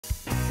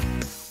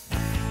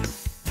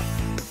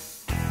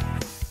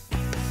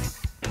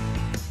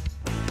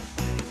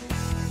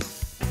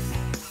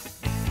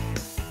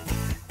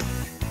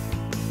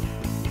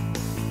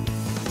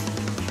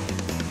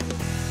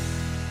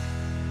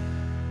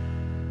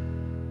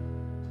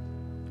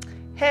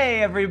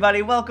Hey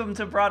everybody, welcome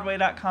to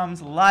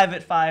Broadway.com's Live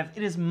at 5.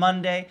 It is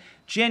Monday,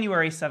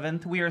 January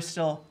 7th. We are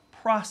still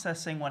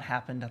processing what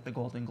happened at the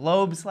Golden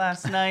Globes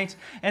last night,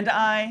 and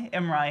I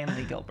am Ryan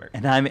Lee Gilbert.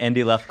 And I'm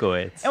Andy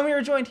Lefkowitz. And we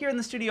are joined here in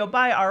the studio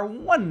by our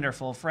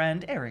wonderful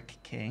friend, Eric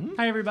King.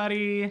 Hi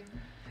everybody.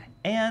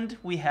 And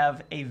we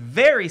have a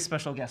very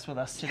special guest with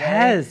us today.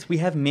 Yes, we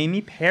have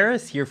Mamie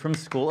Parris here from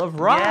School of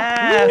Rock.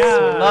 Yes,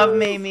 we love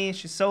Mamie.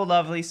 She's so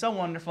lovely, so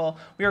wonderful.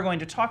 We are going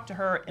to talk to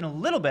her in a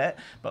little bit,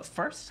 but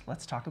first,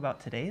 let's talk about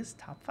today's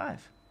top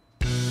 5.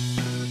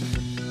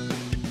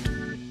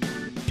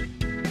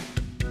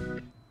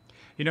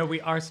 You know,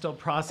 we are still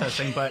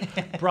processing, but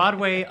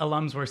Broadway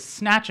alums were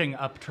snatching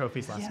up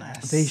trophies last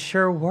night. They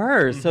sure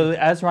were. So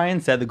as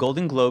Ryan said, the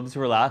Golden Globes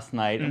were last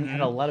night and had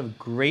a lot of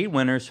great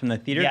winners from the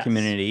theater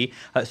community,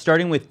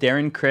 starting with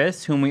Darren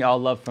Criss, whom we all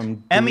love from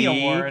Glee. Emmy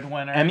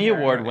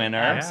Award winner.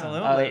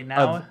 Absolutely.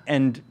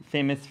 And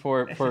famous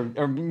for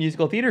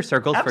musical theater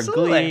circles for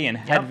Glee and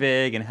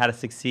Hedwig and How to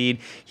Succeed.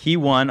 He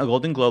won a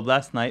Golden Globe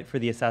last night for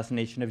the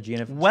assassination of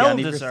Gianni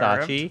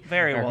Versace.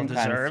 Very well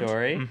deserved.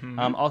 Story.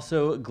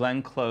 Also,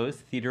 Glenn Close,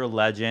 theater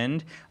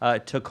legend,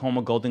 took home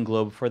a Golden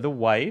Globe for The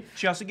Wife.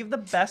 She also gave the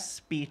best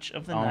speech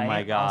of the night. Oh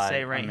my God. I'll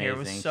say right here. It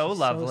was so She's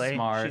lovely. So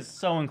smart. She's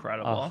so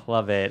incredible. Oh,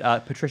 love it.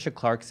 Patricia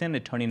Clarkson, a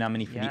Tony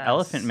nominee for The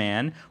Elephant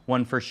Man,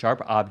 won for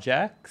Sharp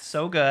Objects.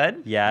 So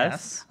good.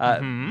 Yes.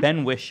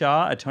 Ben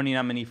Whishaw, a Tony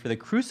nominee for The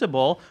Crucible,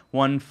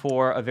 won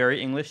for A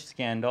Very English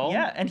Scandal.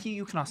 Yeah, and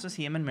you can also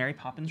see him in Mary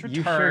Poppins Returns.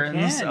 You sure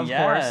can, of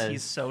course.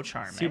 He's so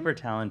charming. Super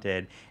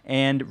talented.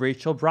 And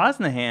Rachel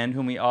Brosnahan,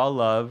 whom we all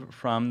love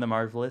from The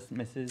Marvelous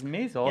Mrs.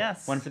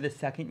 Maisel, won for the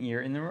second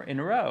year in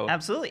a row.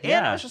 Absolutely.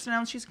 And it was just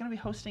announced she's going to be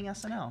hosting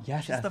SNL.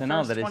 Yes, she's SNL. The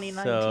first that is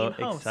so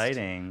host.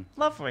 exciting.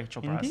 Love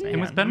Rachel Brosnahan.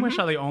 And was Ben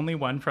Whishaw the only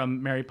one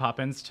from Mary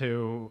Poppins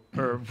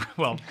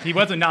well, he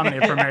wasn't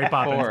nominated for Mary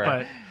Poppins,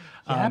 but...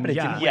 but it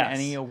didn't win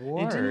any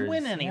awards. It didn't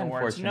win any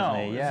awards,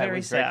 no. Yeah, very it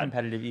was sad. a very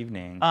competitive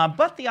evening.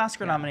 But the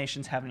Oscar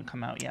nominations haven't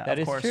come out yet, That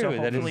of course. is true.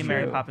 So hopefully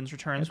Mary Poppins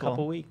Returns in a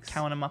couple weeks.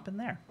 Count them up in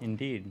there.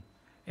 Indeed.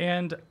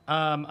 And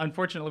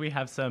unfortunately, we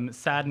have some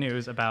sad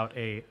news about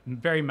a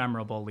very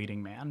memorable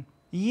leading man.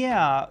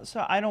 Yeah,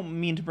 so I don't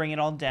mean to bring it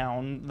all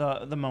down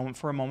the moment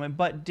for a moment,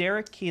 but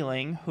Derek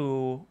Keeling,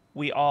 who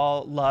we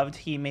all loved,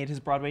 he made his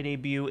Broadway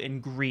debut in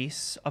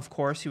Grease. Of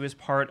course, he was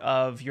part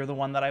of You're the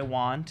One That I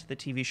Want, the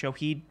TV show.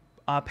 He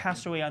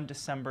passed away on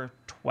December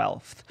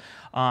 12th.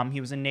 He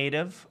was a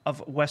native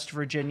of West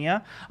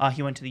Virginia.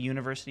 He went to the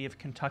University of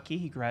Kentucky.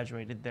 He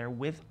graduated there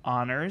with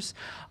honors.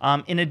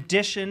 In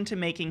addition to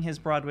making his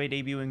Broadway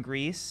debut in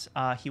Grease,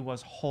 he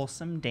was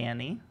Wholesome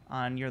Danny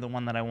on You're the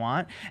One That I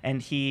Want,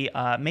 and he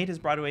made his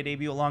Broadway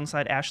debut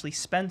alongside Ashley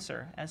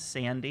Spencer as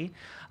Sandy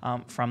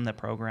from the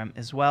program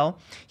as well.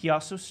 He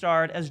also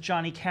starred as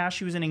Johnny Cash.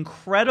 He was an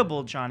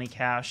incredible Johnny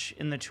Cash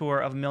in the tour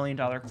of Million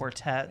Dollar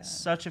Quartet.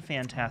 Such a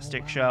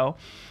fantastic show.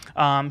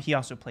 He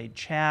also played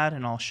Chad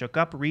in All Shook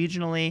Up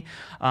regionally.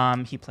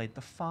 He played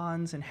the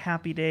Fonz in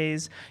Happy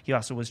Days. He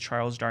also was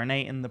Charles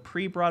Darnay in the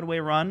pre-Broadway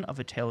run of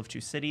A Tale of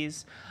Two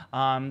Cities.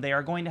 They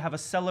are going to have a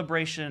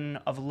celebration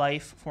of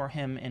life for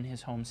him in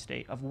his home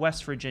state of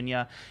West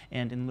Virginia,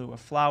 and in lieu of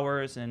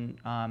flowers and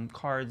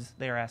cards,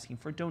 they are asking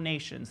for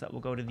donations that will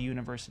go to the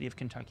University of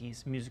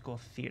Kentucky's musical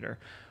theater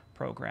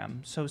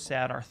program. So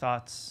sad. Our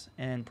thoughts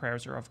and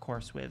prayers are, of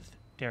course, with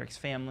Derek's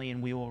family,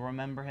 and we will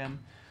remember him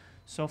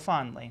so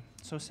fondly.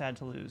 So sad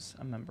to lose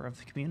a member of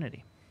the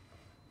community.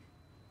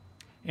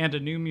 And a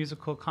new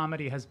musical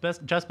comedy has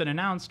just been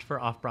announced for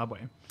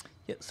Off-Broadway.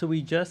 Yeah, so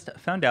we just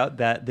found out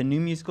that the new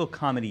musical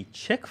comedy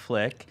Chick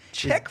Flick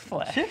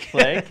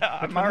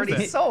I'm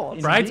already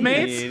sold.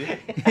 Bridesmaids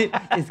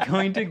is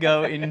going to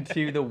go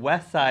into the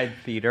West Side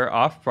Theater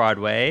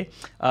Off-Broadway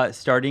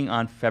starting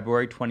on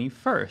February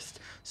 21st.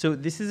 So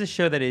this is a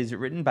show that is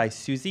written by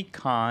Susie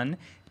Kahn,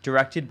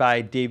 directed by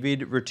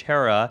David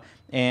Rutera,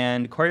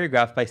 and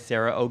choreographed by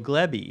Sarah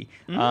O'Gleby.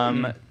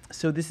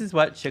 So this is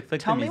what Chick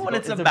Flick the Musical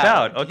is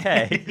about.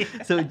 Okay.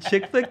 So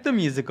Chick Flick the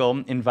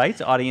Musical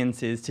invites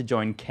audiences to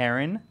join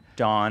Karen,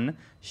 Dawn,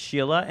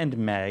 Sheila, and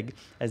Meg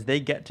as they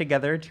get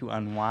together to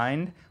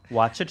unwind,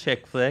 watch a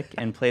chick flick,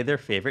 and play their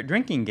favorite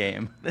drinking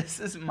game. This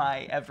is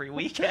my every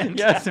weekend.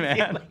 Yes,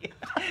 man.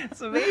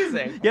 It's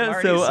amazing. Yeah,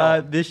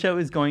 so this show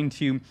is going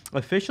to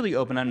officially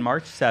open on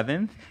March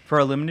 7th for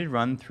a limited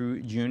run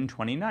through June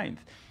 29th.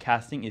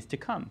 Casting is to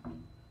come.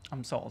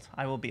 I'm sold.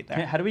 I will be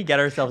there. How do we get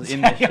ourselves in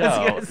the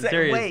show?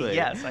 Seriously. Wait,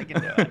 yes, I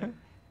can do it.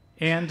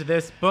 And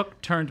this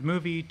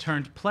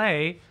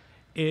book-turned-movie-turned-play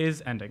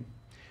is ending.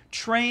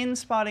 Train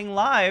Spotting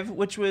Live,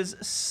 which was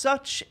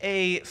such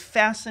a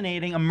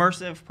fascinating,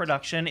 immersive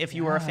production. If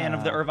you were a fan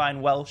of the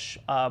Irvine Welsh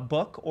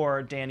book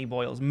or Danny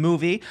Boyle's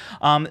movie.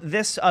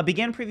 This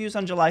began previews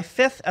on July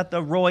 5th at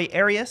the Roy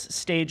Arias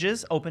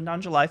stages, opened on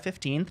July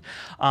 15th.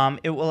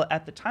 It will,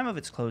 at the time of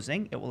its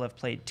closing, it will have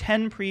played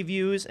 10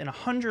 previews and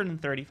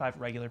 135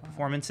 regular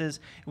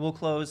performances. It will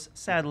close,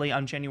 sadly,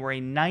 on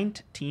January 19th,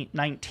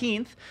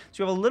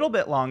 so you have a little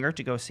bit longer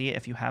to go see it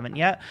if you haven't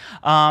yet.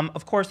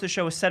 Of course, the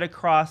show is set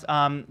across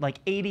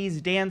like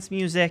 80s dance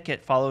music.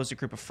 It follows a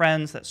group of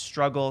friends that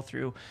struggle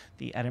through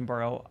the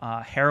Edinburgh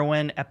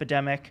heroin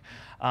epidemic.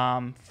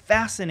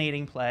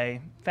 Fascinating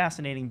play,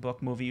 fascinating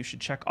book, movie. You should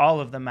check all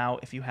of them out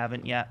if you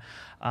haven't yet.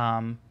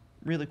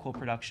 Really cool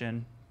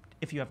production.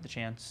 If you have the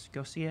chance,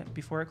 go see it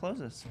before it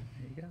closes.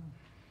 There you go.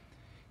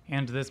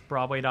 And this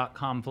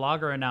Broadway.com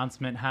vlogger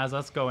announcement has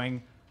us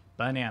going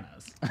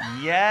bananas.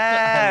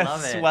 Yes. I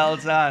love it. Well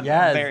done.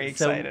 Yes. I'm very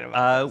excited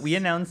about this. We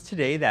announced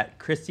today that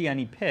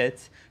Christiane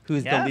Pitts, who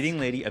is the Yes. leading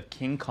lady of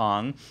King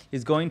Kong,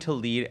 is going to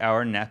lead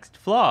our next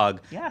vlog.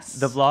 Yes.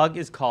 The vlog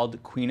is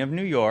called Queen of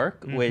New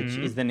York, which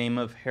is the name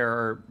of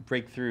her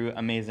breakthrough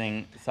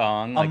amazing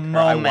song, like her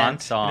I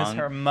Want song. It is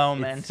her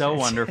moment. It's so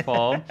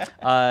wonderful.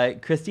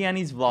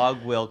 Christiane's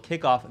vlog will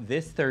kick off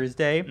this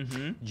Thursday,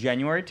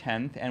 January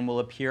 10th, and will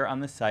appear on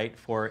the site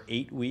for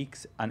 8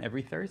 weeks on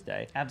every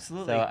Thursday.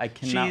 Absolutely. So I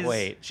cannot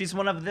wait. She's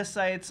one of this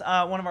site's,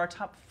 one of our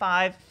top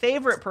 5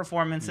 favorite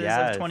performances of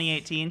Yes.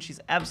 2018. She's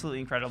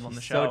absolutely incredible in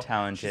the She's show. so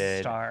talented. She's a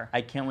star.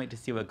 I can't wait to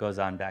see what goes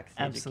on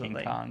backstage Absolutely.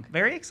 at King Kong.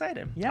 Very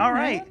excited. Yeah, All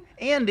right. man.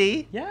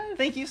 Andy. Yes.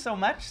 Thank you so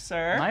much,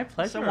 sir. My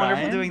pleasure, So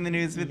wonderful Ryan. doing the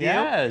news with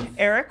Yes. you.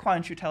 Eric, why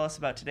don't you tell us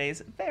about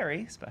today's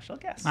very special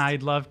guest?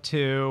 I'd love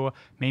to.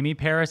 Mamie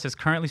Parris is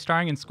currently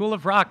starring in School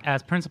of Rock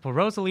as Principal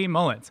Rosalie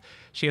Mullins.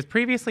 She has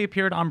previously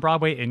appeared on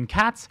Broadway in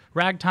Cats,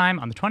 Ragtime,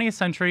 On the 20th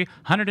Century,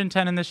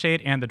 110 in the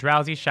Shade, and The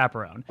Drowsy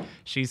Chaperone.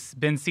 She's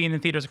been seen in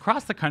theaters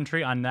across the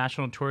country on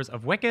national tours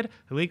of Wicked,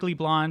 Legally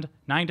Blonde,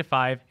 9 to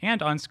 5,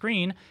 and on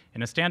screen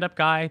in A Stand-Up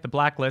Guy, The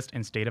Blacklist,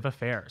 and State of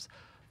Affairs.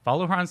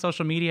 Follow her on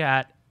social media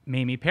at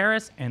Mamie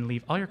Parris, and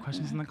leave all your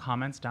questions in the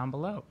comments down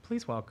below.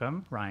 Please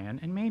welcome Ryan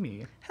and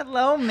Mamie.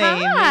 Hello,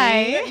 Mamie.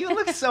 Hi. You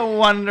look so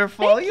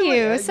wonderful. Thank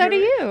you. So do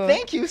you.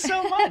 Thank you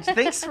so much.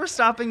 Thanks for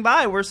stopping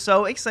by. We're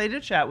so excited to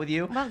chat with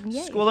you. Well,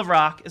 yay. School of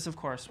Rock is, of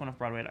course, one of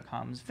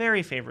Broadway.com's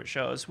very favorite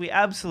shows. We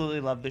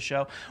absolutely love the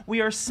show.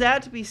 We are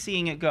sad to be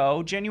seeing it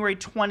go. January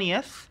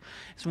 20th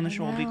is when the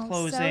show will be know, so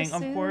closing.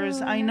 Of course,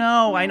 soon. I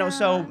know. Yeah.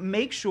 So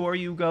make sure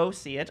you go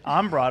see it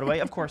on Broadway.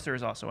 Of course, there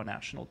is also a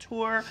national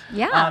tour.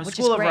 Yeah, which is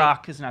School of great.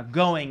 Rock is not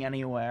going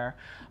anywhere.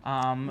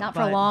 Not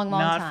for a but long,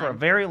 long not time. for a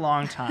very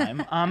long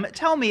time.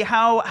 Tell me,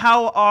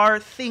 how are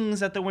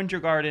things at the Winter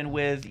Garden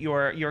with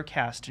your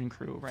cast and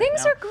crew right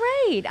Things now? are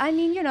great. I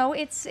mean,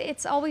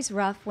 it's always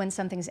rough when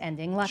something's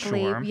ending.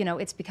 Luckily, Sure.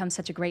 It's become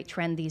such a great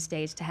trend these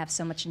days to have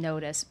so much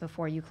notice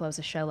before you close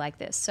a show like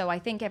this. So I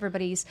think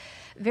everybody's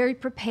very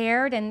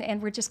prepared,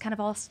 and we're just kind of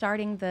all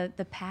starting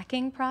the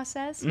packing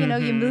process. You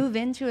move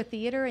into a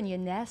theater and you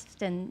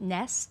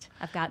nest.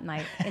 I've got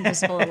my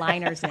invisible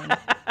aligners in.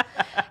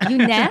 You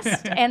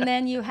nest, and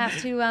then you have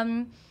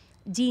to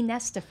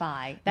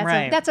denestify.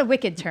 That's a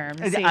wicked term.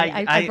 See,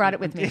 I brought it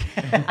with me.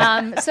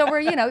 So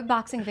we're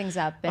boxing things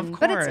up,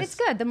 but it's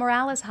good. The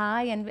morale is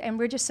high, and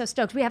we're just so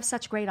stoked. We have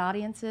such great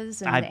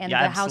audiences, and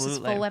the house is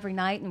full every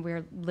night, and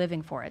we're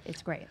living for it.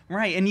 It's great.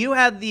 Right, and you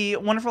had the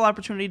wonderful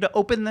opportunity to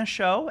open the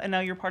show, and now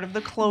you're part of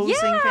the closing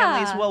Yeah.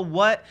 family as well.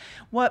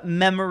 What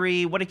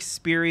memory, what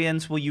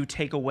experience will you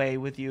take away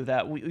with you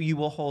that you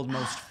will hold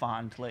most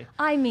fondly?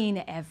 I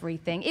mean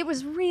everything. It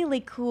was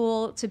really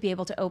cool to be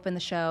able to open the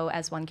show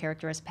as one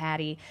character as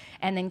Patty,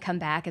 and then come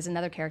back as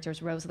another character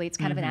as Rosalie. It's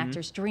kind of an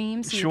actor's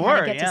dream, so you kind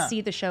of get to see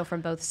the show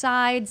from both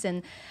sides.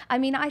 And I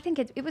mean, I think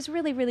it was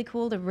really, really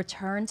cool to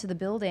return to the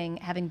building,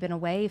 having been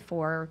away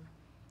for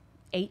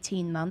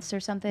 18 months or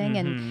something,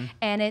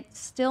 and it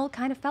still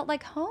kind of felt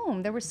like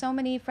home. There were so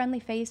many friendly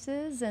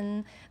faces,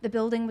 and the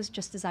building was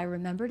just as I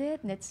remembered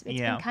it, and it's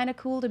been kind of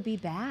cool to be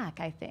back,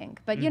 I think.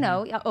 But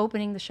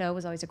opening the show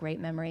was always a great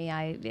memory.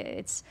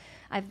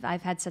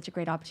 I've had such a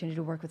great opportunity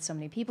to work with so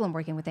many people, and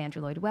working with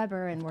Andrew Lloyd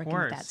Webber and working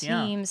with that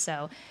team.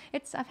 So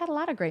I've had a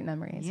lot of great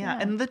memories. Yeah,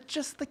 and the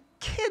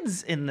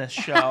kids in this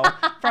show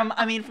from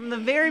the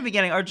very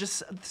beginning are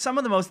just some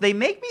of the most. They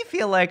make me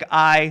feel like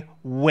I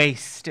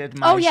wasted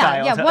my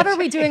childhood. Yeah. What are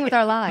we doing with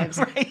our lives?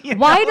 Right,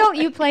 Why don't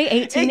you play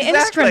 18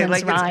 instruments,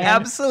 like, Ryan? It's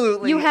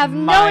absolutely you have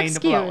no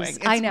mind-blowing. excuse.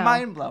 It's I know.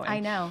 mind-blowing. I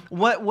know.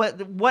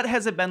 What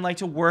has it been like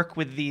to work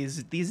with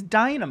these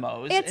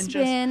dynamos? It's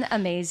been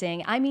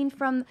amazing. I mean,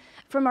 from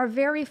our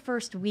very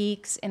first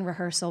weeks in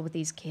rehearsal with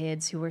these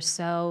kids who were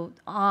so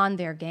on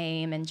their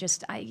game and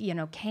just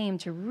came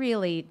to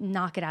really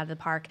knock it out of the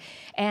park,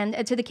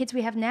 and to the kids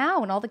we have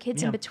now and all the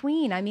kids in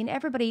between. I mean,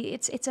 everybody.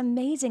 It's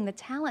amazing the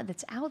talent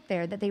that's out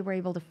there that they were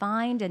able to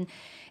find, and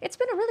it's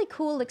been a really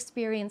cool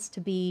experience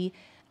to be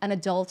an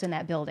adult in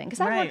that building,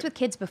 because I've worked with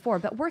kids before,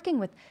 but working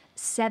with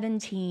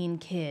 17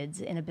 kids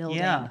in a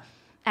building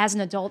as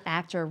an adult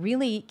actor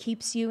really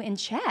keeps you in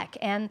check,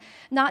 and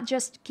not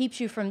just keeps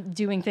you from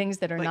doing things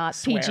that are not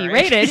PG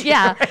rated,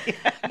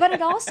 but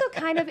it also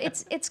kind of,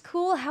 it's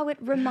cool how it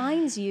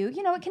reminds you,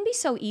 it can be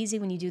so easy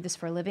when you do this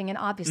for a living, and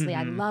obviously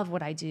I love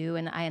what I do,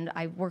 and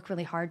I work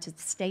really hard to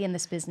stay in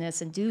this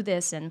business and do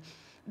this,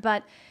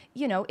 But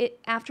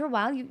after a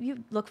while,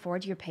 you look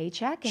forward to your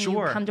paycheck and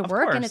Sure, you come to of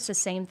work and course. it's the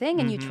same thing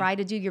and you try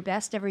to do your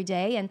best every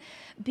day. And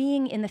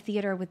being in the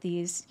theater with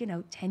these,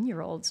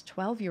 10-year-olds,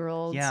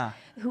 12-year-olds Yeah.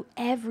 who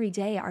every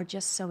day are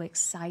just so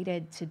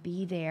excited to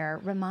be there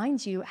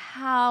reminds you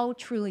how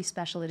truly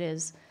special it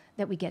is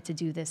that we get to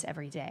do this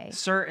every day.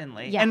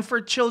 Certainly. Yeah. And for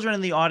children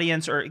in the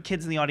audience or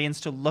kids in the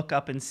audience to look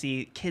up and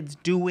see kids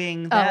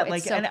doing that,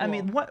 it's so I cool.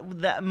 mean,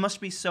 that must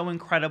be so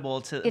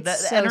incredible to It's that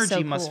so, energy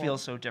so must cool. feel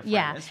so different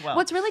Yeah. as well.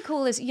 What's really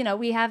cool is,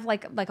 we have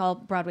like all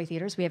Broadway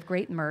theaters, we have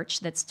great merch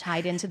that's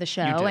tied into the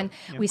show. do. And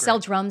You have we sell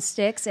great.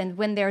 drumsticks. And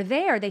when they're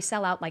there, they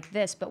sell out like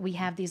this. But we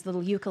have these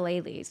little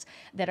ukuleles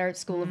that are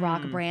School of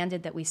Rock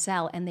branded that we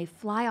sell. And they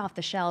fly off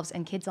the shelves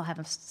and kids will have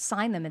them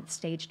sign them at the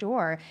stage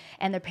door.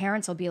 And their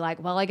parents will be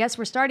like, well, I guess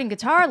we're starting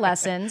guitar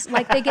lessons.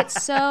 Like they get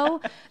so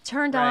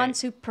turned on Right.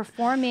 to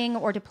performing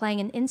or to playing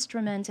an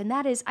instrument. And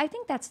I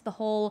think that's the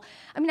whole,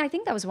 I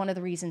think that was one of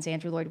the reasons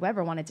Andrew Lloyd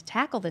Webber wanted to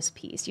tackle this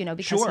piece, because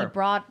he Sure.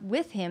 brought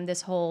with him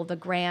the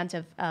grant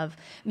of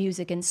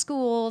music in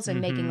schools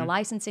and making the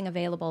licensing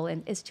available,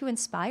 and is to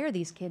inspire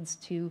these kids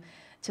to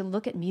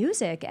look at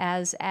music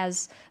as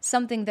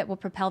something that will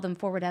propel them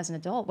forward as an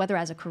adult, whether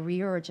as a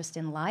career or just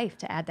in life,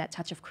 to add that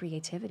touch of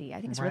creativity. I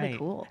think it's really Right.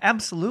 cool.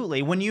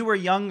 Absolutely. When you were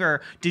younger,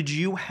 did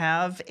you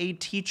have a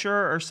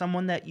teacher or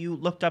someone that you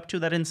looked up to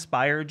that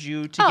inspired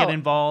you to get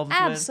involved with?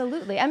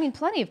 Absolutely.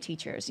 Plenty of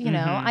teachers,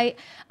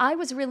 I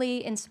was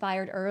really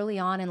inspired early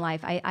on in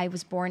life. I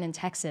was born in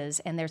Texas,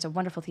 and there's a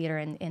wonderful theater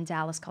in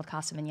Dallas called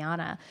Casa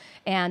Manana,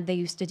 and they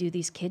used to do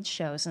these kids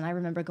shows, and I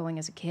remember going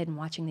as a kid and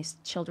watching this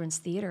children's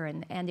theater,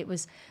 and it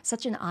was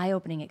such an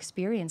eye-opening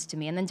experience to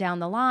me. And then down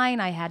the line,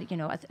 I had,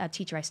 a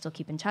teacher I still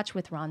keep in touch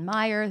with, Ron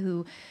Meyer,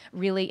 who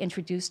really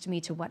introduced me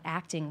to what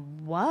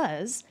acting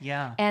was.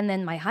 Yeah. And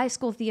then my high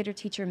school theater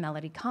teacher,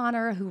 Melody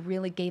Connor, who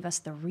really gave us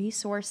the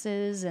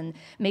resources and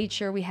made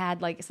sure we had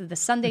the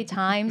Sunday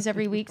Times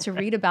every week to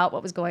read about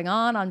what was going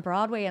on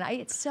Broadway. And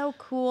it's so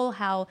cool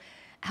how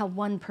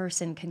one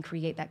person can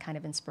create that kind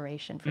of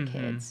inspiration for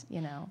kids,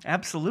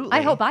 Absolutely.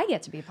 I hope I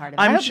get to be a part of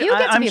it. I hope you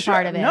get to be a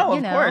part of it. No,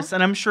 of course.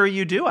 And I'm sure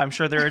you do. I'm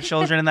sure there are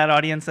children in that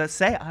audience that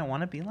say, I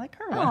want to be like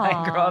her when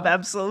I grow up.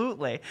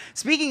 Absolutely.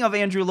 Speaking of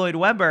Andrew Lloyd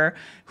Webber,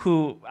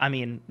 who,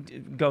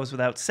 goes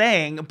without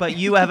saying, but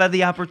you have had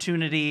the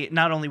opportunity,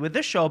 not only with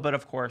this show, but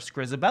of course,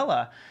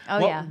 Grisabella.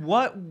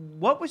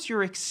 What was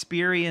your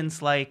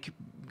experience like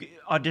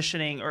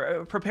auditioning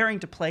or preparing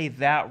to play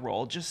that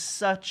role? Just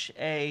such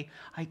a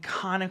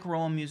iconic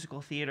role in musical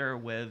theater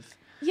with...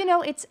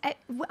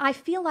 I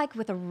feel like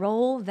with a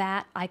role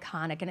that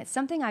iconic, and it's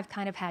something I've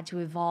kind of had to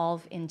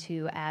evolve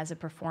into as a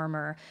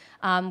performer,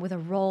 with a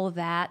role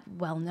that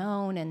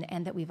well-known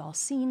and that we've all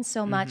seen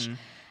so much,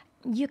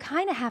 you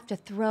kind of have to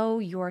throw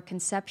your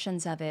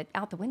conceptions of it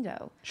out the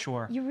window.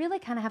 Sure. You really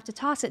kind of have to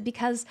toss it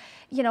because,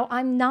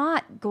 I'm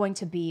not going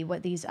to be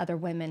what these other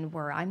women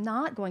were. I'm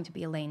not going to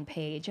be Elaine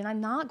Page, and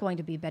I'm not going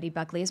to be Betty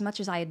Buckley. As much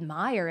as I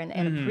admire and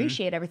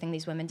appreciate everything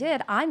these women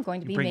did, I'm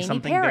going to be Bring Mamie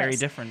something Parris. very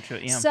different to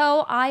it. Yeah.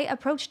 So I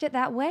approached it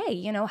that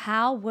way.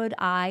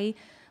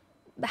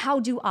 How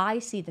do I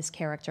see this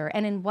character,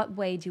 and in what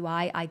way do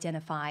I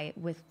identify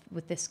with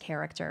this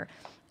character?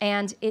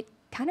 And it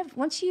kind of,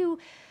 once you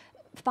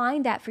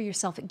find that for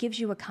yourself, it gives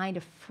you a kind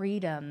of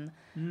freedom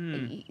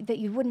that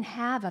you wouldn't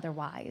have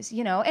otherwise,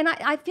 And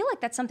I feel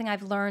like that's something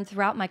I've learned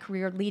throughout my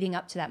career leading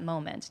up to that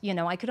moment.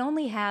 I could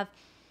only have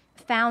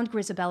found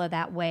Grisabella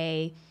that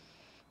way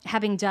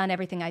having done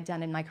everything I'd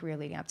done in my career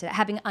leading up to that,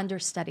 having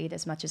understudied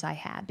as much as I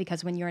had.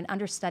 Because when you're an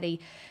understudy,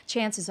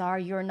 chances are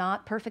you're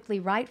not perfectly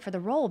right for the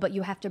role, but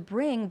you have to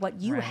bring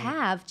what you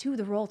have to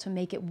the role to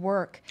make it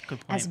work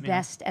as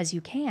best as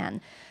you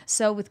can.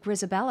 So with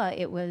Grisabella,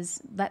 it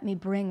was, let me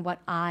bring what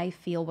I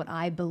feel, what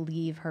I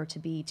believe her to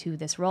be to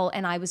this role.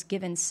 And I was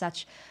given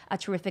such a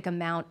terrific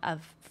amount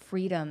of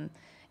freedom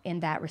in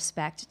that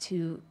respect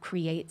to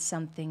create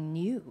something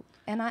new.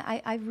 And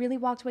I really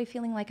walked away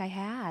feeling like I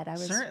had. I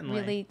was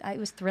Certainly. it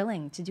was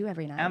thrilling to do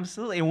every night.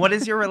 Absolutely. And what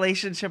is your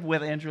relationship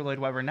with Andrew Lloyd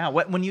Webber now?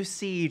 When you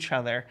see each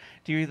other,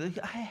 do you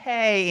like,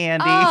 hey,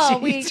 Andy? Oh,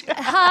 we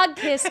hug,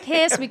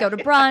 kiss. We go to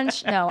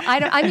brunch. No, I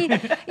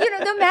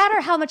don't. No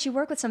matter how much you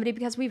work with somebody,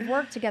 because we've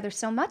worked together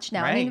so much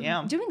now.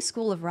 Right, Doing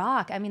School of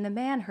Rock, the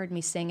man heard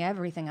me sing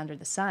everything under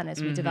the sun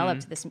as we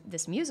developed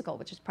this musical,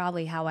 which is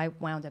probably how I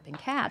wound up in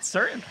Cats.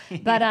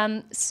 Certainly.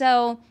 But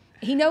so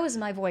he knows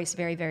my voice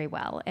very, very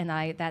well,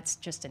 and that's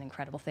just an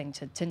incredible thing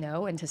to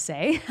know and to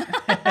say,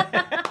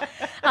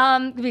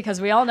 because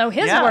we all know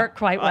his work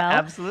quite well.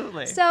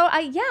 Absolutely. So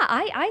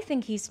I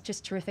think he's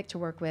just terrific to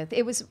work with.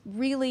 It was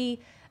really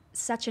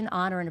such an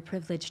honor and a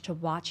privilege to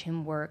watch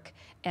him work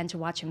and to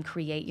watch him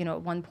create.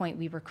 At one point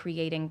we were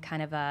creating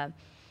kind of a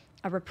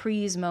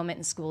reprise moment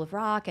in School of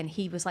Rock, and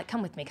he was like,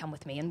 come with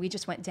me, and we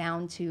just went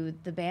down to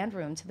the band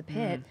room, to the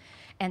pit,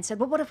 and said,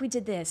 well, what if we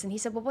did this? And he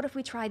said, well, what if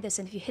we tried this?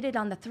 And if you hit it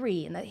on the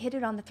 3 and hit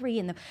it on the 3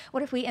 and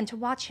what if we, and to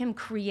watch him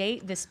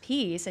create this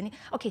piece and,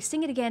 okay,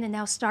 sing it again and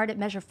now start at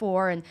measure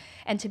 4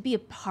 and to be a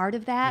part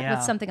of that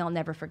was something I'll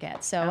never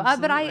forget. So,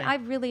 but I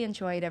really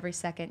enjoyed every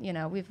second. You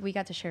know, we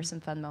got to share some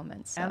fun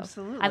moments. So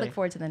Absolutely. I look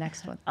forward to the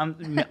next one.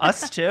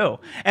 Us too.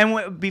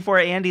 And before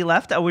Andy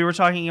left, we were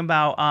talking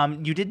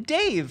about you did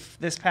Dave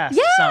this past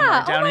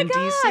summer down in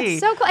DC.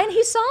 So cool. And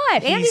he saw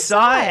it. He Andy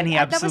saw it, and he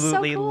That was so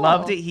absolutely cool.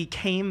 loved it. He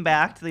came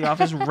back to the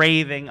office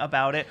raving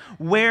about it.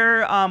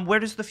 Where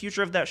does the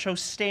future of that show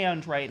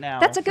stand right now?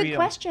 That's a for good you?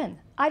 question.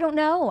 I don't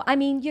know. I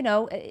mean, you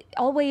know,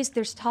 always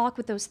there's talk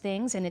with those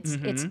things, and it's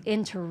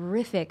in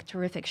terrific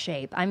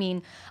shape. I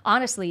mean,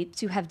 honestly,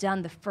 to have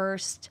done the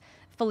first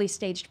fully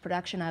staged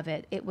production of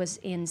it, it was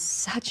in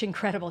such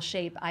incredible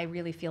shape. I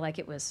really feel like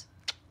it was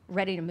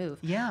ready to move.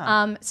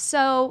 Yeah.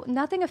 So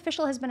nothing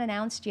official has been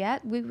announced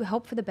yet. We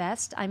hope for the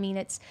best. I mean,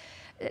 it's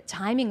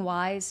timing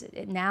wise,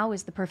 now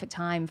is the perfect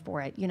time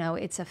for it. You know,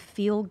 it's a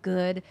feel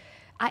good.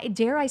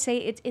 Dare I say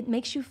it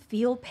makes you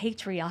feel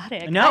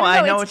patriotic. No,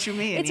 I know what you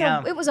mean.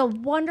 It was a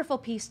wonderful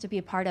piece to be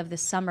a part of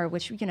this summer,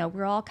 which, you know,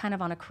 we're all kind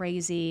of on a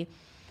crazy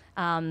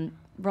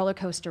roller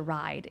coaster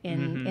ride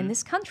in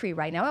this country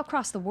right now,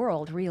 across the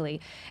world,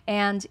 really.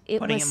 And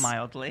Putting it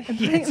mildly.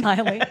 Putting it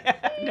mildly.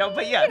 No,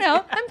 but yes. You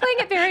know, I'm playing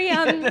it very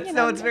you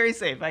know. it's very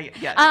safe.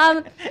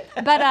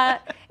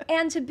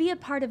 And to be a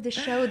part of the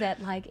show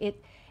that, like,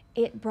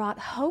 it brought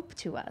hope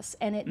to us,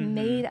 and it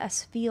made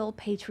us feel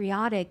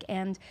patriotic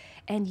and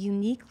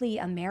uniquely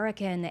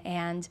American.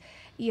 And,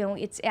 you know,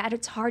 it's at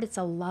its heart, it's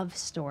a love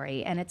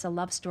story, and it's a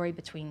love story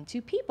between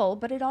two people.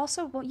 But it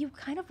also, well, you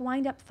kind of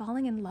wind up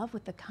falling in love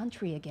with the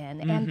country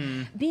again,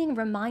 and being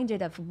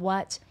reminded of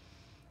what,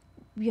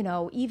 you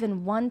know,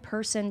 even one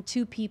person,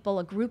 two people,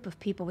 a group of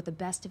people with the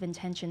best of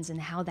intentions, and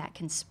how that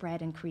can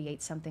spread and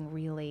create something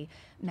really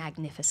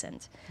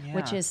magnificent,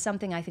 which is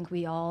something I think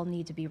we all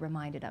need to be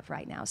reminded of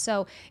right now.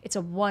 So it's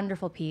a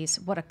wonderful piece.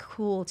 What a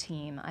cool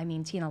team. I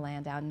mean, Tina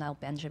Landau, Nell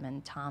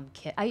Benjamin, Tom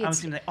Kitt. I was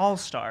going to say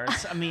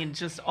all-stars. I mean,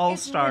 just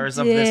all-stars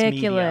of this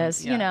medium.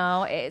 Ridiculous, you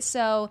know.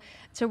 So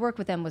to work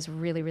with them was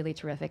really, really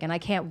terrific. And I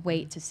can't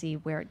wait to see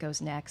where it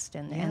goes next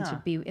and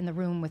to be in the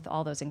room with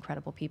all those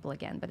incredible people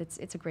again. But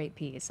it's a great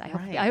piece. I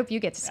hope you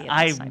get to see it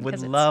next time,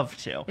 would love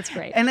to. It's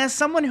great. And as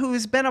someone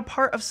who's been a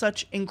part of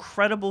such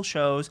incredible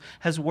shows,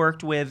 has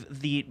worked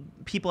with the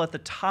people at the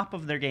top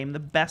of their game, the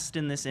best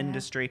in this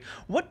industry,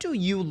 what do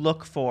you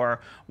look for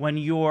when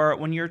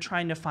you're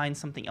trying to find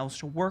something else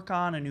to work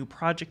on, a new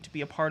project to be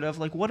a part of?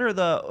 Like, what are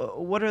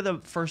the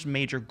first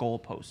major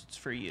goalposts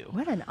for you?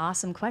 What an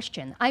awesome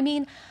question. I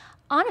mean,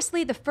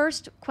 honestly, the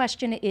first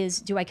question is,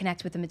 do I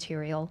connect with the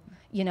material?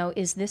 You know,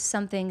 is this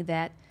something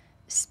that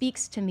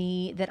speaks to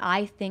me, that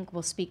I think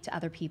will speak to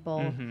other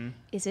people?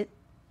 Is it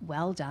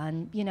well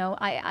done? You know,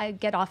 I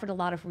get offered a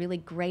lot of really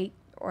great,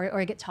 or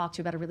I get talked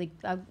to about a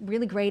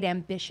really great,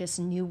 ambitious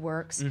new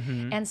works.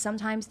 And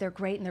sometimes they're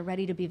great and they're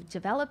ready to be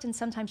developed, and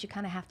sometimes you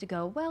kind of have to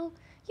go, well,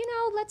 you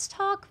know, let's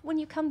talk when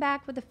you come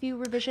back with a few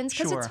revisions,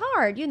 because it's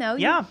hard, you know.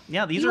 These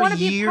you are want to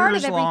be a part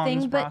of years-long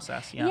everything, but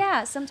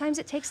process. Sometimes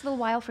it takes a little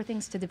while for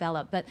things to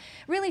develop. But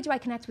really, do I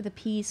connect with a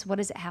piece? What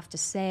does it have to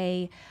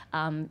say?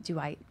 Do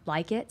I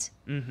like it?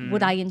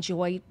 Would I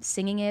enjoy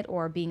singing it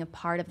or being a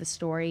part of the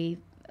story,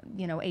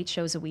 you know, 8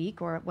 shows a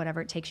week or whatever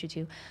it takes you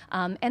to?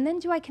 And then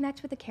do I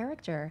connect with the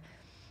character?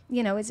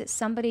 You know, is it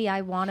somebody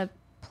I want to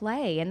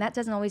play? And that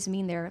doesn't always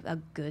mean they're a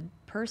good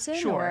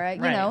person or,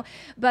 you know,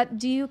 but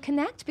do you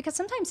connect? Because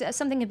sometimes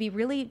something can be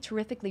really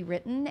terrifically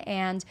written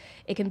and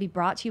it can be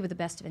brought to you with the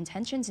best of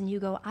intentions, and you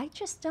go, I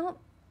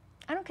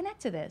don't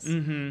connect to this,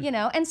 you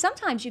know? And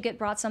sometimes you get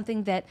brought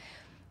something that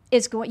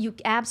you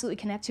absolutely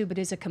connect to, but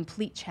is a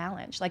complete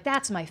challenge. Like,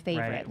 that's my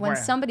favorite. When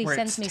somebody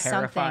sends me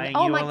something,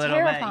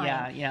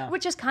 terrifying,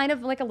 which is kind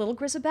of like a little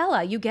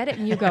Grisabella. You get it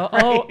and you go,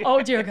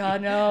 oh dear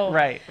God, no.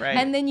 Right.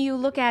 And then you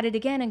look at it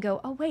again and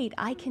go, oh wait,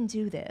 I can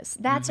do this.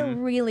 That's a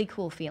really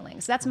cool feeling.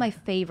 So that's my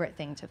favorite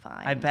thing to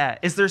find. I bet.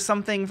 Is there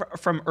something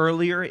from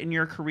earlier in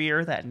your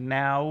career that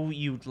now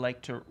you'd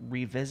like to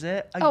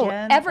revisit again? Oh,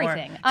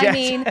 everything. I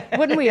mean,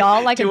 wouldn't we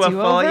all like a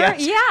do-over?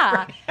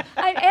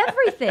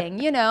 Everything,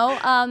 you know.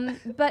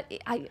 But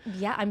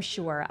I'm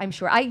sure.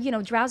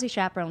 Drowsy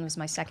Chaperone was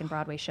my second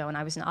Broadway show, and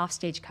I was an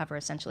offstage cover,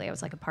 essentially. I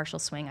was like a partial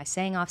swing. I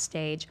sang off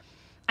stage.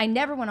 I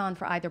never went on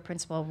for either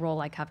principal role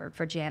I covered,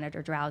 for Janet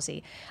or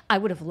Drowsy. I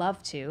would have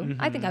loved to.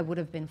 I think I would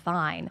have been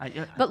fine.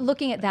 But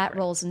looking at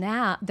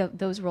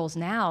those roles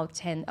now,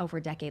 over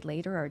a decade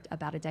later, or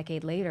about a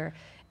decade later,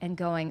 and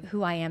going,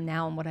 who I am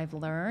now and what I've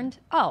learned,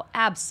 oh,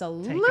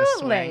 absolutely.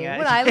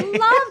 Would I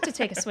love to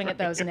take a swing at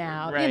those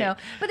now, you know?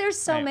 But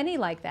there's so many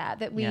like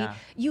that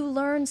you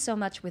learn so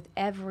much with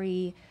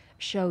every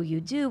show you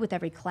do, with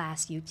every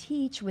class you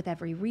teach, with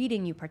every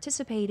reading you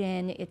participate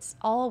in. It's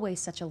always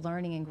such a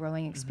learning and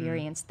growing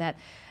experience that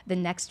the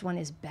next one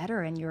is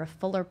better, and you're a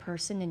fuller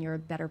person and you're a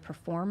better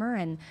performer.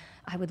 And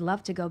I would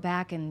love to go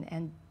back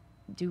and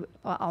do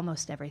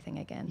almost everything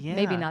again. Yeah.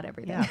 Maybe not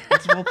everything. Yeah,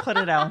 we'll put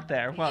it out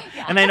there. Well,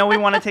 and I know we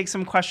want to take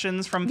some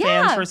questions from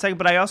fans for a second,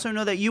 but I also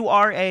know that you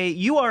are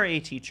a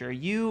teacher.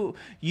 You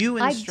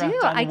instruct.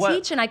 I do. I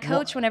teach and I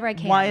coach whenever I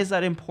can. Why is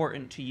that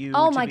important to you?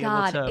 Oh to my be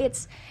God, able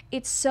to...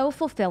 it's so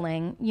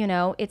fulfilling. You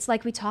know, it's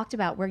like we talked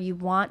about, where you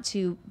want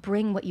to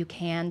bring what you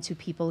can to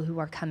people who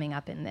are coming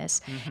up in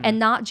this, and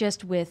not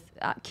just with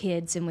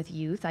kids and with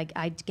youth.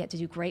 I get to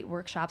do great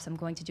workshops. I'm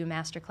going to do a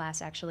master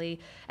class actually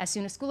as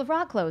soon as School of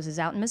Rock closes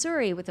out in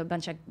Missouri with a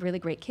bunch of really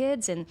great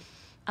kids, and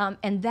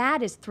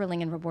that is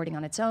thrilling and rewarding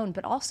on its own.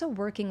 But also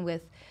working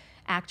with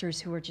actors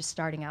who are just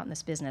starting out in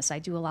this business. I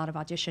do a lot of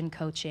audition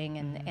coaching,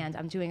 and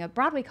I'm doing a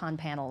BroadwayCon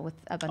panel with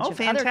a bunch of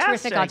other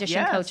terrific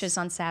audition coaches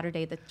on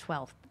Saturday the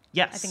 12th.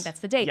 Yes. I think that's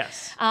the date.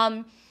 Yes.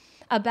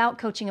 About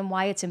coaching and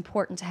why it's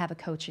important to have a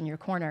coach in your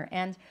corner.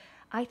 And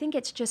I think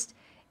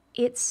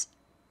it's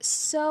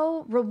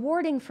so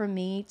rewarding for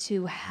me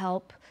to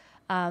help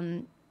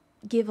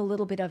give a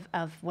little bit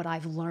of what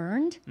I've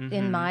learned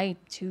in my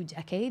 2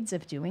 decades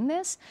of doing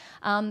this.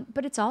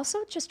 But it's also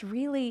just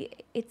really,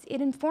 it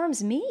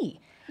informs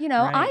me. You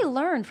know, Right. I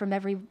learn from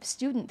every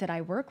student that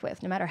I work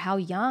with, no matter how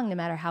young, no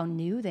matter how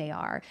new they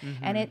are.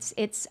 And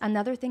it's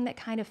another thing that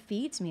kind of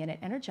feeds me and it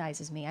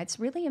energizes me. It's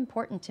really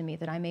important to me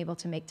that I'm able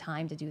to make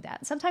time to do that.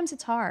 And sometimes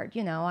it's hard,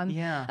 you know. I'm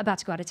about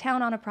to go out of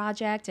town on a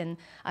project, and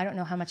I don't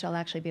know how much I'll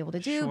actually be able to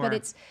do.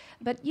 Sure.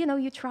 But you know,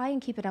 you try and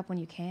keep it up when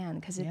you can,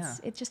 because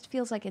it just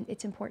feels like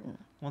it's important.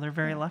 Well, they're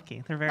very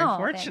lucky. They're very Oh,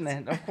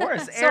 fortunate, of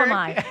course. So am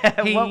I.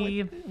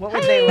 What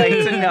would they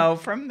like to know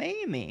from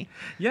Mamie?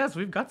 Yes,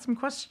 we've got some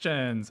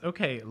questions.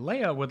 Okay,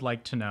 Leia would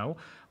like to know,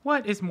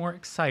 what is more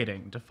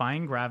exciting,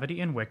 defying gravity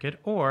in Wicked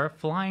or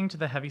flying to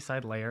the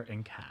Heaviside Layer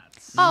in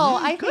Cats? Oh,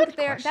 I think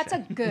that's a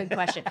good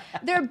question.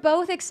 They're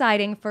both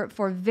exciting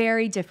for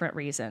very different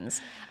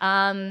reasons.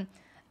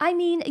 I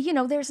mean, you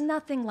know, there's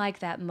nothing like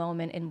that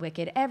moment in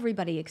Wicked.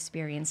 Everybody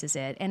experiences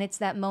it. And it's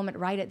that moment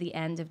right at the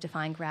end of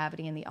Defying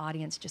Gravity, and the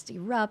audience just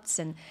erupts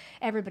and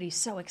everybody's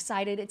so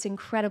excited. It's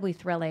incredibly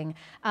thrilling.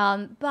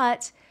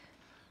 But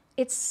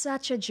it's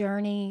such a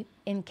journey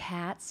in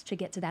Cats to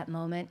get to that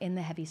moment in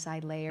the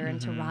Heaviside Layer and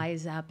to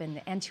rise up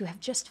and to have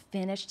just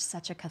finished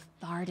such a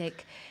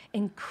cathartic,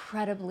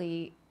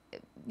 incredibly,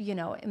 you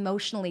know,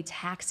 emotionally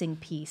taxing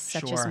piece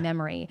such as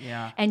Memory.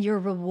 Yeah. And your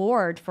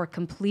reward for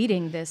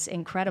completing this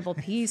incredible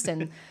piece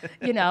and,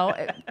 you know,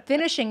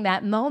 finishing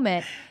that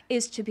moment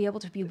is to be able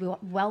to be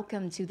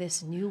welcomed to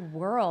this new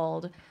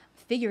world,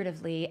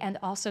 figuratively, and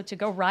also to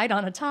go ride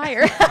on a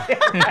tire.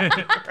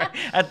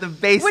 At the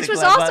basic Which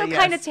was level, also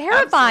kind of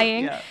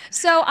terrifying. Yeah.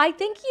 So I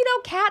think, you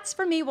know, Cats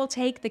for me will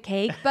take the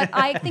cake, but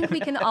I think we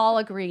can all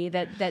agree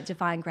that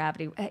Defying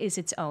Gravity is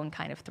its own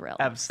kind of thrill.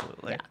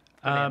 Absolutely.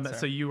 Yeah.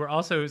 So you were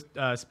also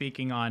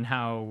speaking on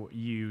how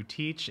you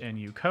teach and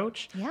you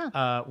coach.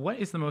 Yeah. What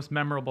is the most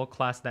memorable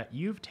class that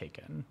you've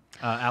taken?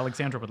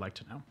 Alexandra would like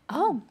to know.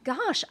 Oh,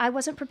 gosh, I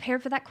wasn't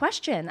prepared for that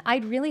question.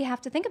 I'd really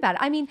have to think about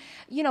it. I mean,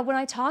 you know, when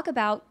I talk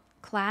about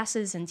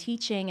classes and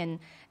teaching and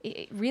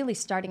really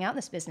starting out in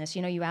this business,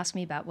 you know, you asked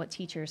me about what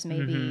teachers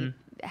maybe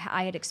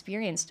I had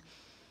experienced.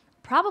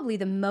 Probably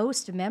the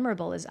most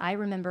memorable is I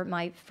remember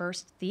my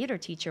first theater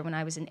teacher when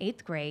I was in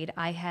 8th grade.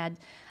 I had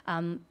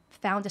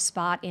found a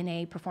spot in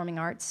a performing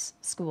arts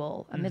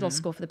school, a middle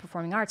school for the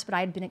performing arts, but I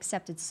had been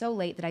accepted so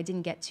late that I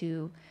didn't get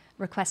to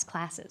request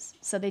classes.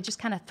 So they just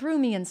kind of threw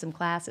me in some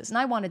classes, and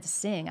I wanted to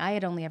sing. I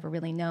had only ever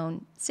really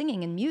known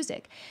singing and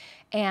music.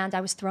 And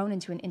I was thrown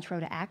into an intro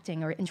to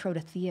acting or intro to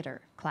theater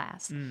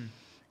class.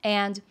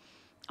 And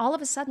all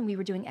of a sudden we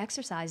were doing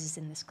exercises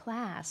in this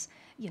class,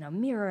 you know,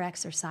 mirror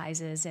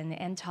exercises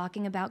and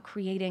talking about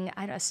creating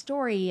a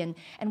story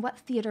and what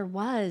theater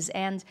was.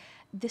 And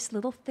this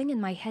little thing in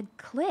my head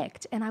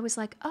clicked, and I was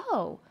like,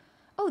 oh,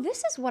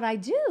 this is what I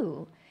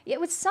do.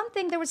 It was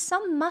something, there was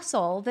some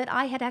muscle that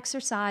I had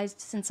exercised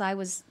since I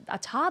was a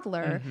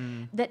toddler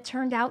that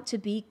turned out to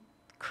be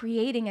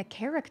creating a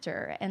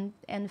character and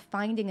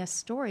finding a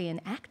story and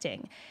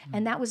acting.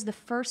 And that was the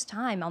first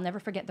time, I'll never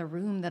forget the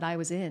room that I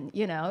was in.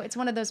 You know, it's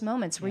one of those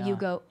moments where you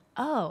go,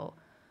 oh,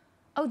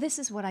 this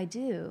is what I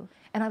do.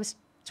 And I was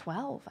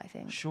 12, I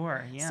think.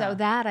 Sure, yeah. So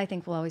that, I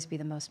think, will always be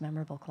the most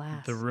memorable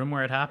class. The room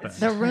where it happened.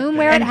 The room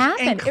where it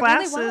happened. And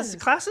classes, it really was.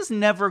 classes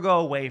never go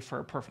away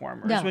for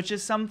performers, No. which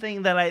is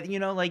something that I, you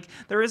know, like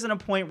there isn't a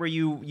point where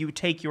you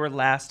take your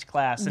last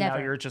class and now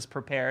Never. you're just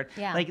prepared.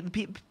 Yeah. Like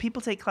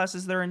people take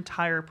classes their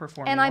entire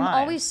performing And I'm lives.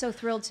 always so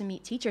thrilled to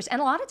meet teachers. And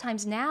a lot of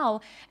times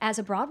now, as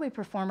a Broadway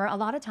performer, a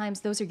lot of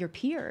times those are your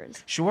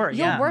peers. Sure, You'll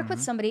yeah. work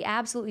with somebody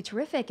absolutely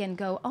terrific and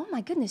go, oh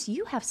my goodness,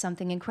 you have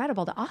something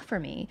incredible to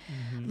offer me.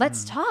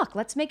 Let's talk.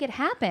 Let's make it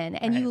happen.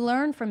 And you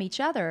learn from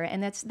each other.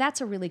 And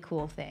that's a really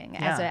cool thing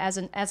as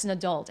an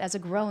adult, as a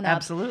grown-up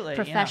Absolutely, yeah.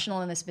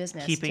 professional in this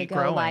business. Keep to it go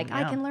growing, like,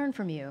 I yeah. can learn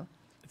from you.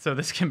 So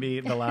this can be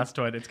the last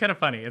one. It's kind of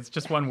funny. It's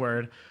just one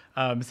word.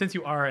 Since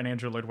you are an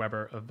Andrew Lloyd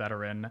Webber, a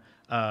veteran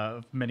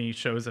of many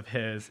shows of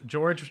his,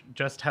 George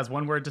just has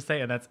one word to say,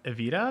 and that's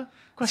Evita?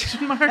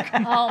 Question mark.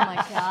 Oh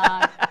my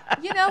God.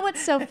 You know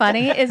what's so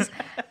funny is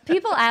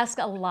people ask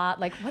a lot,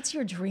 like, what's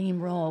your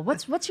dream role?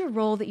 What's your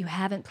role that you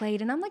haven't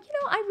played? And I'm like,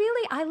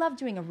 I love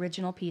doing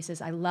original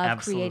pieces. I love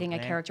creating a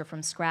Absolutely. character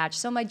from scratch.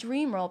 So my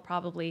dream role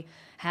probably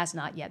has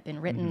not yet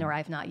been written, or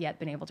I've not yet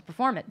been able to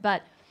perform it.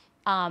 But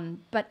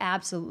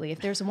absolutely, if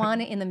there's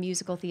one in the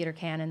musical theater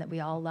canon that we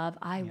all love,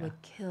 I would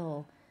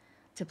kill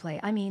to play.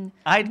 I mean,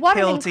 I'd what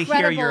kill an to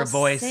hear your incredible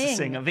voice sing.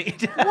 sing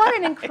Evita. What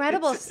an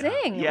incredible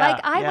sing! Yeah,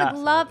 Like I yeah.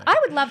 would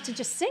love to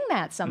just sing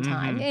that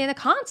sometime in a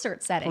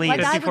concert setting. Please.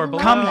 Like I 54 would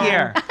love Come that.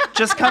 here.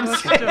 Just come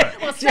sit.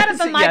 We'll set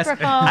up a Yes.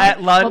 microphone.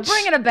 At lunch. We'll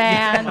bring in a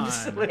band.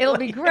 Absolutely. It'll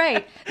be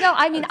great. No,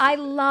 I mean, I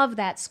love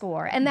that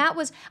score. And that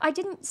was, I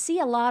didn't see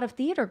a lot of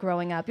theater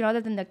growing up, other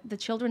than the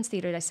children's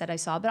theater that I said I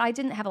saw, but I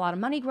didn't have a lot of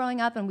money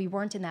growing up and we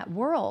weren't in that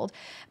world.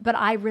 But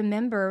I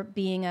remember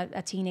being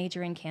a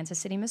teenager in Kansas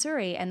City,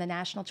 Missouri, and the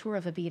national tour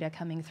of Evita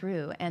coming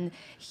through and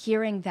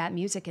hearing that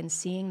music and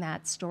seeing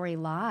that story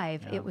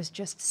live. It was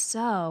just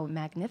so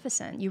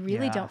magnificent. You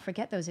really Yeah. don't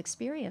forget those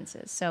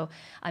experiences. So,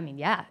 I mean,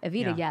 yeah,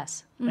 Evita, Yeah.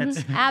 yes.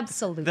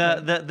 Absolutely.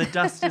 The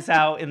dust is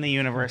out in the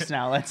universe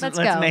now. Let's go.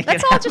 make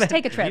Let's it all happen. just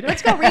take a trip.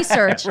 Let's go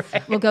research.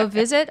 We'll go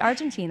visit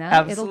Argentina.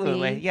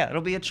 Absolutely.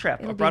 It'll be a trip.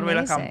 A it'll be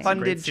Broadway.com amazing.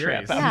 funded It's a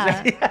great trip.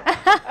 series.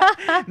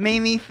 Yeah.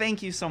 Mamie,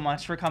 thank you so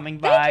much for coming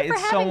by. you for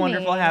It's so having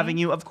wonderful me. having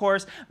you. Of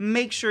course,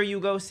 make sure you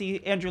go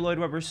see Andrew Lloyd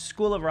Webber's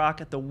School of Rock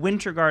at the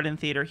Winter Garden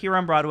Theater here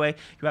on Broadway.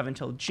 You have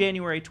until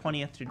January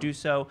 20th to do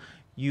so.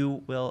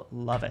 You will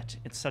love it.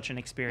 It's such an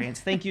experience.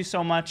 Thank you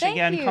so much. Thank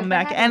Again, you come for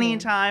back having me.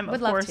 anytime. Would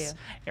of love course, to.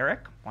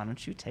 Eric, why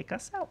don't you take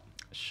us out?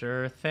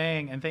 Sure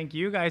thing. And thank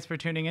you guys for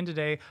tuning in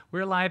today.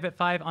 We're live at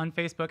 5 on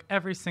Facebook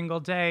every single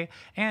day.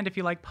 And if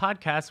you like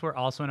podcasts, we're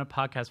also in a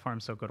podcast form.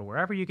 So go to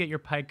wherever you get your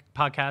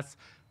podcasts,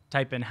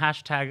 type in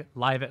hashtag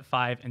live at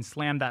 5 and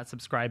slam that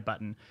subscribe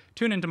button.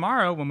 Tune in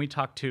tomorrow when we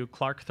talk to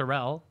Clark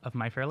Thorell of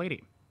My Fair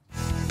Lady.